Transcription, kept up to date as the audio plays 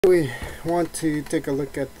We want to take a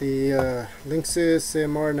look at the Linksys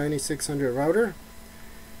MR9600 router,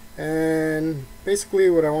 and basically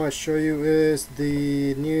what I want to show you is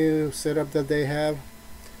the new setup that they have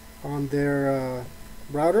on their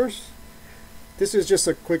routers. This is just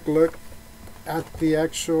a quick look at the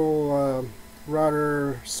actual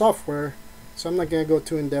router software, so I'm not going to go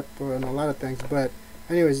too in depth on a lot of things, but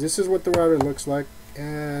anyways, this is what the router looks like,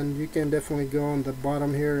 and you can definitely go on the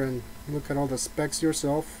bottom here and look at all the specs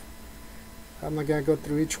yourself. I'm not going to go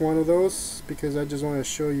through each one of those because I just want to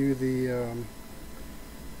show you the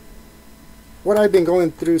what I've been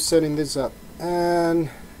going through setting this up. And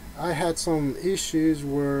I had some issues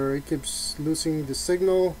where it keeps losing the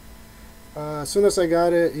signal. As soon as I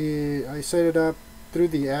got it, I set it up through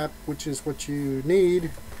the app, which is what you need,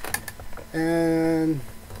 and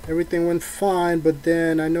everything went fine, but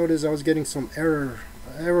then I noticed I was getting some error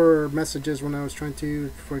messages when I was trying to,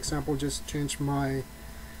 for example, just change my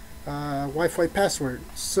Wi-Fi password.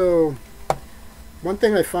 So one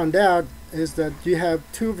thing I found out is that you have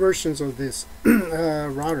two versions of this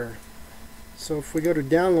router. So if we go to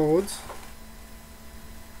downloads,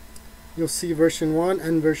 you'll see version 1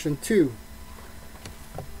 and version 2.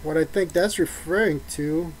 What I think that's referring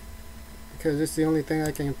to, because it's the only thing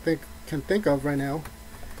I can think of right now,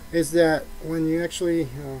 is that when you actually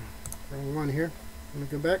wrong one here, let me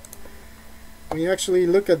go back. When you actually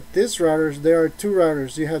look at these routers, there are two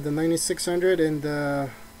routers. You have the 9600 and the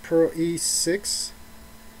Pro E6,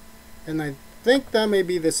 and I think that may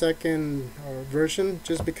be the second version,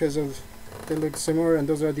 just because of they look similar, and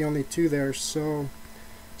those are the only two there. So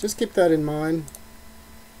just keep that in mind.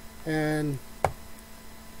 And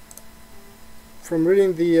from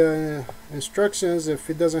reading the instructions, if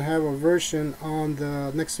it doesn't have a version on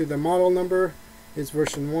the next to the model number, it's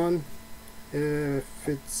version 1. If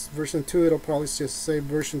it's version 2, it'll probably just say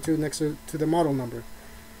version 2 next to the model number.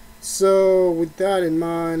 So with that in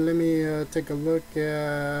mind, let me take a look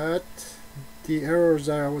at the errors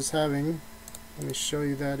that I was having. Let me show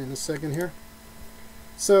you that in a second here.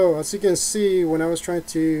 So as you can see, when I was trying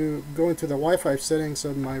to go into the Wi-Fi settings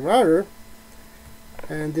of my router,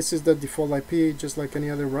 and this is the default IP just like any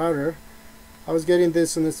other router, I was getting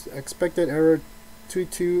this expected error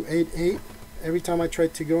 2288. Every time I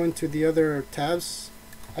tried to go into the other tabs,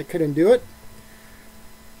 I couldn't do it.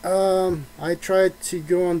 I tried to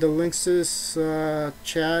go on the Linksys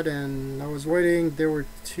chat, and I was waiting. There were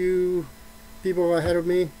two people ahead of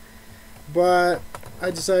me, but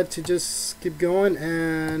I decided to just keep going,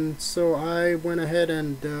 and so I went ahead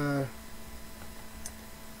and let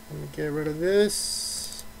me get rid of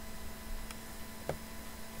this.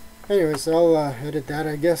 Anyways, I'll edit that,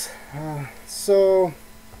 I guess. So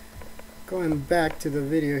going back to the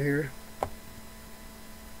video here,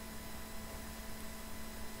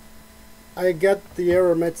 I got the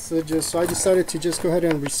error messages, so I decided to just go ahead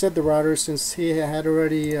and reset the router since he had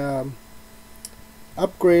already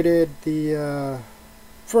upgraded the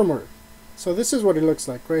firmware. So this is what it looks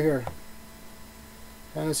like right here,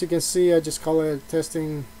 and as you can see, I just call it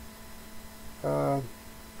testing for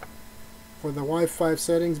the Wi-Fi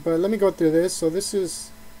settings. But let me go through this. So this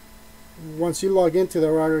is, once you log into the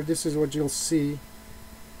router, this is what you'll see.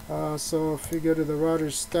 So if you go to the router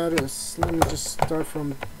status, let me just start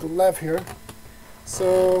from the left here.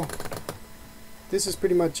 So this is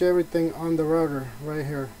pretty much everything on the router right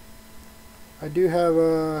here. I do have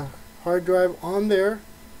a hard drive on there,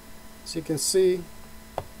 as you can see,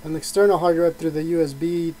 an external hard drive through the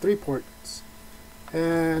USB 3 ports.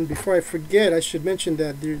 And before I forget, I should mention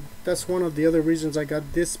that that's one of the other reasons I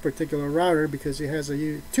got this particular router, because it has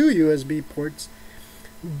two USB ports.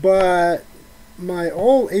 But my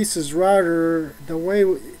old Asus router, the way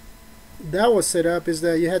that was set up is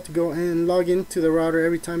that you had to go and log into the router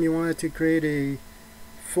every time you wanted to create a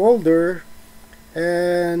folder,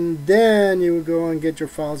 and then you would go and get your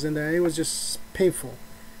files in there. It was just painful.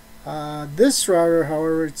 This router,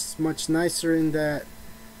 however, it's much nicer in that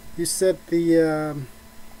you set the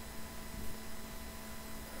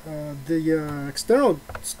external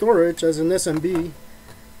storage as an SMB,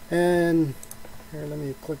 and here, let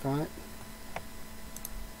me click on it,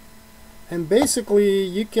 and basically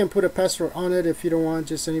you can put a password on it if you don't want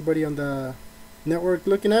just anybody on the network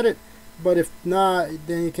looking at it. But if not,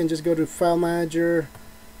 then you can just go to file manager,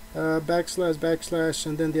 backslash,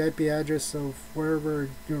 and then the IP address of wherever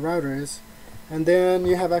your router is, and then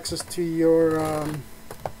you have access to your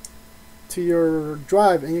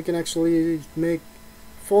drive, and you can actually make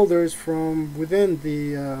folders from within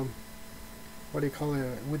the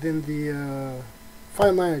within the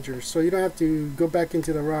file manager. So you don't have to go back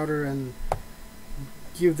into the router and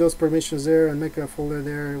give those permissions there and make a folder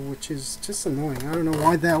there, which is just annoying. I don't know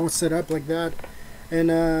why that was set up like that.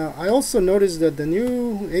 And I also noticed that the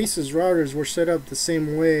new Asus routers were set up the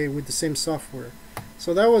same way with the same software.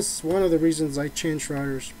 So that was one of the reasons I changed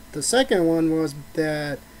routers. The second one was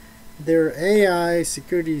that their AI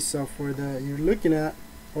security software that you're looking at,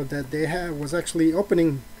 or that they have, was actually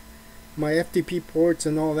opening my FTP ports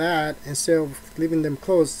and all that instead of leaving them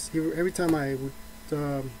closed. Every time I would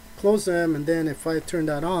close them, and then if I turn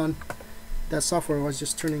that on, that software was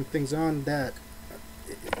just turning things on that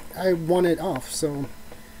I wanted off. So,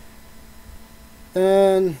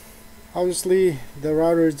 and obviously the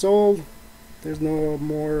router is old. There's no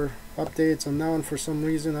more updates on that one for some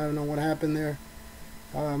reason. I don't know what happened there.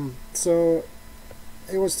 So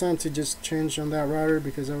it was time to just change on that router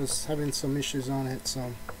because I was having some issues on it.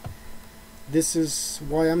 So this is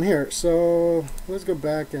why I'm here. So let's go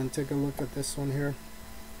back and take a look at this one here.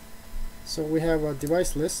 So we have a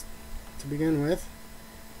device list to begin with,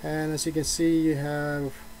 and as you can see, you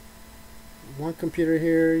have one computer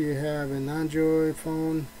here, you have an Android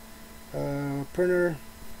phone, printer,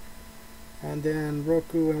 and then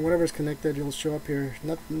Roku, and whatever's connected will show up here.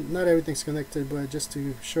 Not everything's connected, but just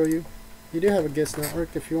to show you. You do have a guest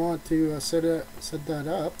network if you want to set that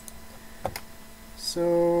up.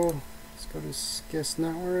 So let's go to guest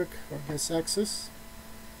network or guest access,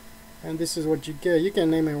 and this is what you get. You can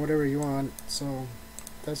name it whatever you want. So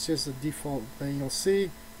that's just the default that you'll see.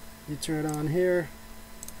 You turn it on here,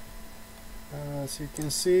 so you can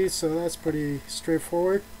see. So that's pretty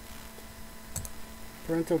straightforward.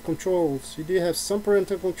 Parental controls. You do have some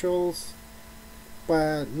parental controls,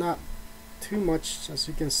 but not too much. As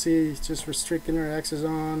you can see, it's just restricting our access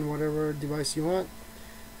on whatever device you want,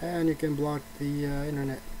 and you can block the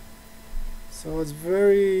internet. So it's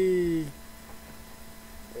very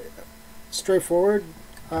straightforward.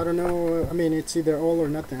 I don't know, I mean, it's either all or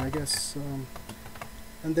nothing, I guess.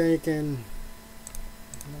 And then you can,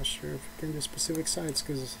 I'm not sure if you can do specific sites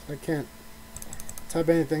because I can't type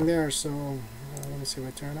anything there. So let me see if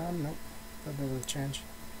I turn it on. Nope, that doesn't change.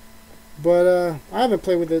 But I haven't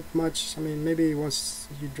played with it much. I mean, maybe once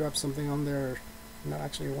you drop something on there, no,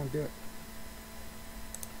 actually it won't do it.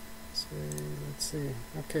 Let's see.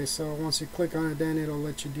 Okay, so once you click on it, then it'll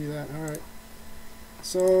let you do that. Alright,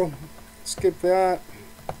 so skip that.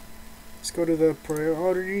 Let's go to the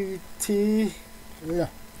priority. Yeah,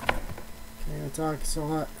 can't talk, it's a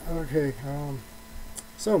lot. Okay,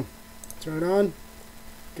 so turn it on.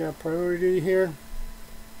 Got priority here.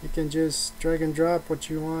 You can just drag and drop what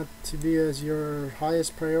you want to be as your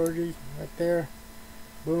highest priority right there.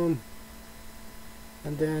 Boom.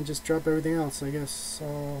 And then just drop everything else, I guess.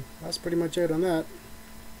 So that's pretty much it on that.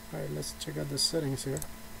 Alright, let's check out the settings here.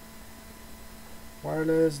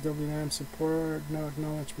 Wireless, WLAN support, no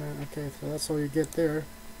acknowledgement. Okay, so that's all you get there.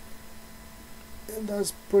 And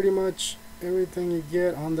that's pretty much everything you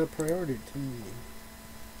get on the priority.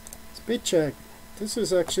 Speed check. This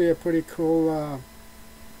is actually a pretty cool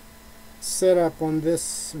setup on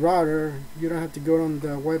this router. You don't have to go on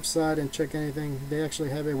the website and check anything. They actually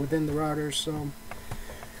have it within the router. So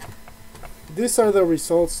these are the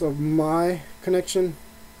results of my connection.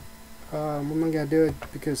 I'm not gonna do it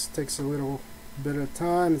because it takes a little bit of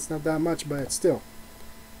time. It's not that much, but still.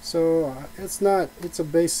 So it's a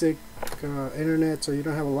basic internet, so you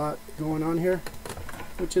don't have a lot going on here,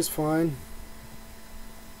 which is fine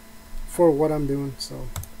for what I'm doing. So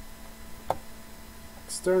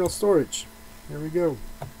external storage, here we go.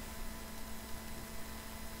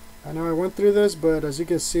 I know I went through this, but as you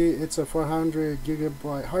can see, it's a 400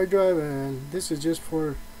 gigabyte hard drive, and this is just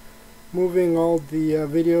for moving all the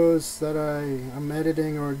videos that I am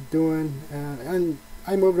editing or doing, and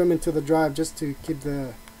I move them into the drive just to keep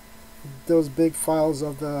those big files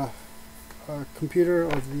of the computer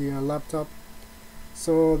or the laptop.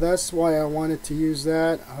 So that's why I wanted to use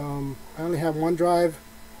that. I only have one drive.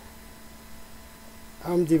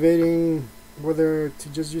 I'm debating whether to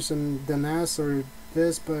just use the NAS or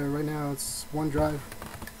this, but right now it's one drive.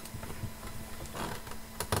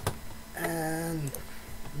 And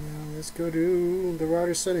now let's go to the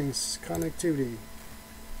router settings, connectivity.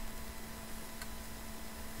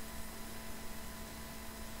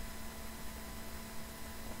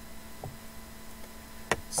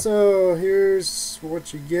 So here's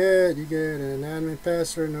what you get. You get an admin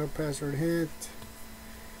password, no password hint.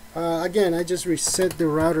 Again, I just reset the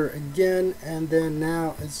router again, and then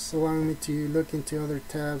now it's allowing me to look into other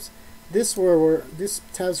tabs. These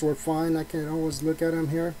tabs were fine. I can always look at them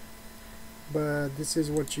here, but this is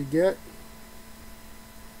what you get.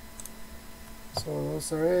 So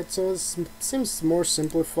that's alright. So it seems more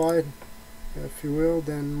simplified, if you will,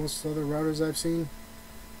 than most other routers I've seen.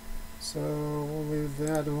 So we'll leave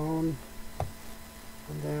that alone,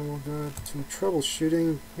 and then we'll go to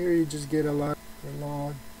troubleshooting. Here you just get a log.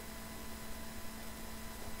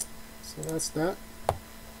 So that's that.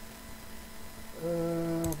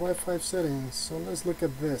 Wi-Fi settings. So let's look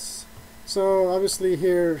at this. So obviously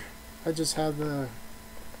here I just have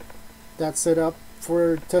that set up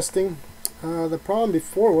for testing. The problem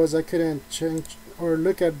before was I couldn't change or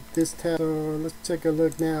look at this tab. So let's take a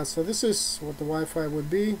look now. So this is what the Wi-Fi would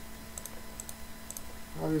be.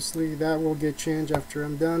 Obviously that will get changed after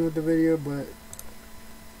I'm done with the video, but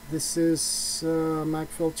this is MAC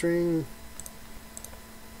filtering,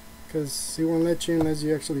 because he won't let you unless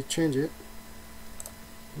you actually change it.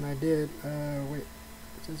 And I did. Wait,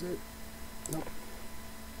 is it? Nope.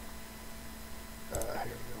 Here we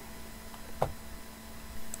go.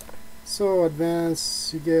 So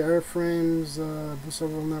advanced, you get airframes, boost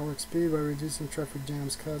overall network speed by reducing traffic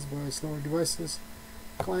jams caused by slower devices.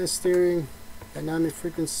 Client steering, dynamic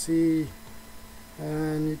frequency,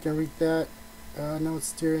 and you can read that. Node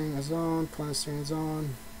steering is on, client steering is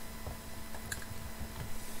on.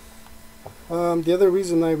 The other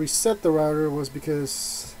reason I reset the router was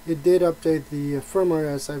because it did update the firmware,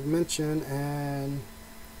 as I've mentioned, and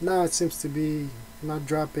now it seems to be not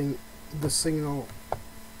dropping the signal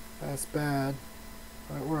as bad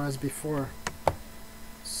or as before.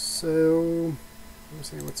 So let me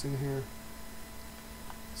see what's in here.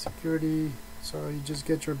 Security. So you just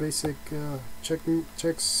get your basic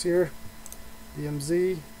checks here.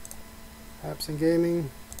 DMZ, apps and gaming.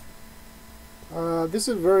 This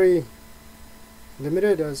is very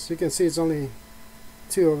limited. As you can see, it's only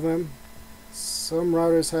 2 of them. Some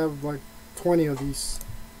routers have like 20 of these,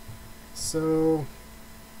 so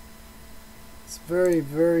it's very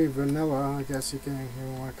vanilla, I guess you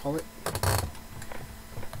want to call it.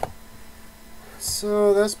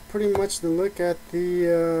 So that's pretty much the look at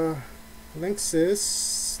the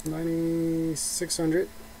Linksys 9600,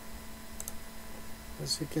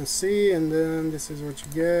 as you can see, and then this is what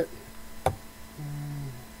you get.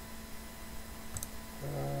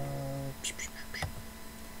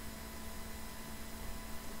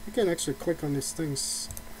 You can actually click on these things,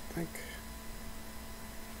 I think,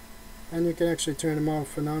 and you can actually turn them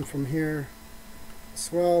off and on from here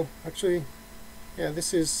as well. Actually, yeah,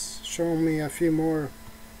 this is showing me a few more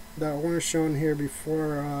that weren't shown here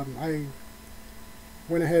before. I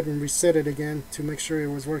went ahead and reset it again to make sure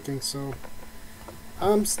it was working. So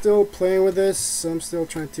I'm still playing with this. I'm still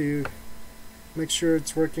trying to make sure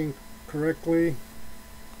it's working correctly,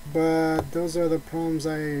 but those are the problems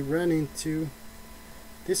I ran into.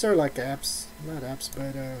 These are like apps, not apps,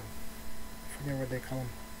 but I forget what they call them.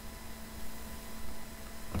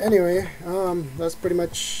 Anyway, that's pretty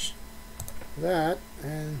much that,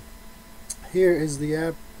 and here is the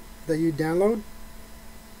app that you download,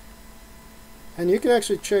 and you can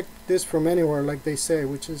actually check this from anywhere, like they say,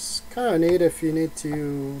 which is kind of neat if you need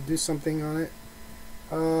to do something on it.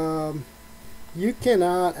 You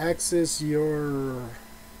cannot access your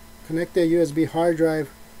connected USB hard drive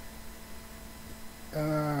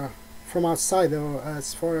from outside, though,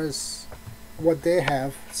 as far as what they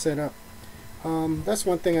have set up. That's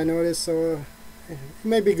one thing I noticed. So it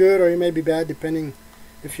may be good or it may be bad, depending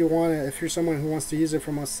if you want it. If you're someone who wants to use it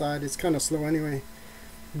from outside, it's kind of slow anyway.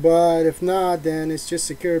 But if not, then it's just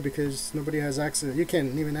secure because nobody has access. You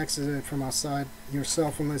can't even access it from outside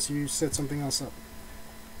yourself unless you set something else up.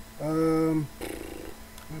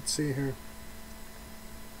 Let's see here.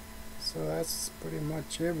 So that's pretty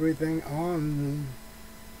much everything on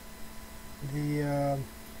the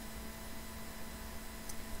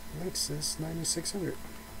Linksys 9600.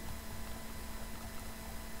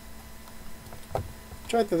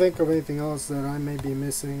 Try to think of anything else that I may be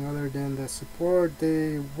missing other than the support.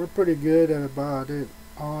 They were pretty good about it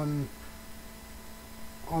on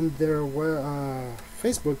their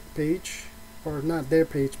Facebook page, or not their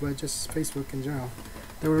page, but just Facebook in general.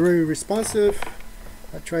 They were really responsive.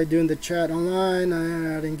 I tried doing the chat online.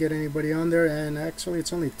 I didn't get anybody on there, and actually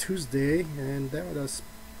it's only Tuesday, and that was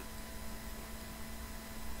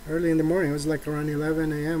early in the morning. It was like around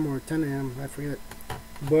 11 a.m. or 10 a.m. I forget.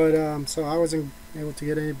 But so I wasn't able to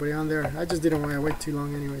get anybody on there. I just didn't want to wait too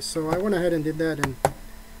long anyway. So I went ahead and did that, and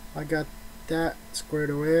I got that squared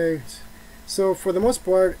away. So for the most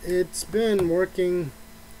part, it's been working.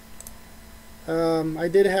 I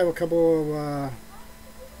did have a couple of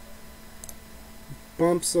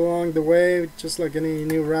bumps along the way, just like any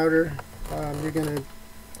new router. You're gonna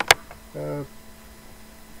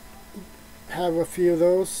have a few of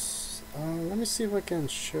those. Let me see if I can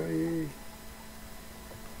show you.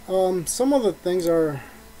 Some of the things are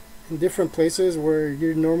in different places where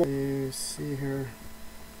you normally see here.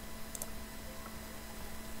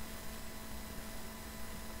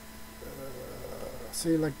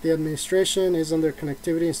 see, like the administration is under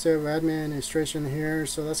connectivity instead of admin administration here,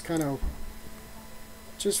 so that's kind of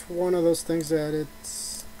just one of those things that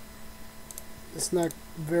it's not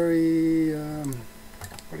very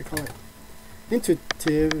what do you call it,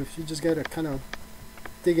 intuitive. If you just gotta kind of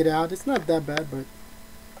dig it out, it's not that bad, but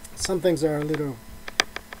some things are a little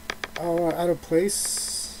out of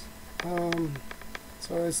place, so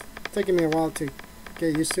it's taking me a while to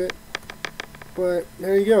get used to it. But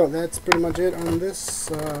there you go, that's pretty much it on this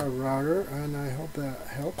router, and I hope that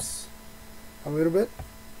helps a little bit.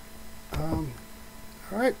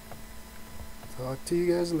 Alright, talk to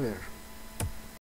you guys later.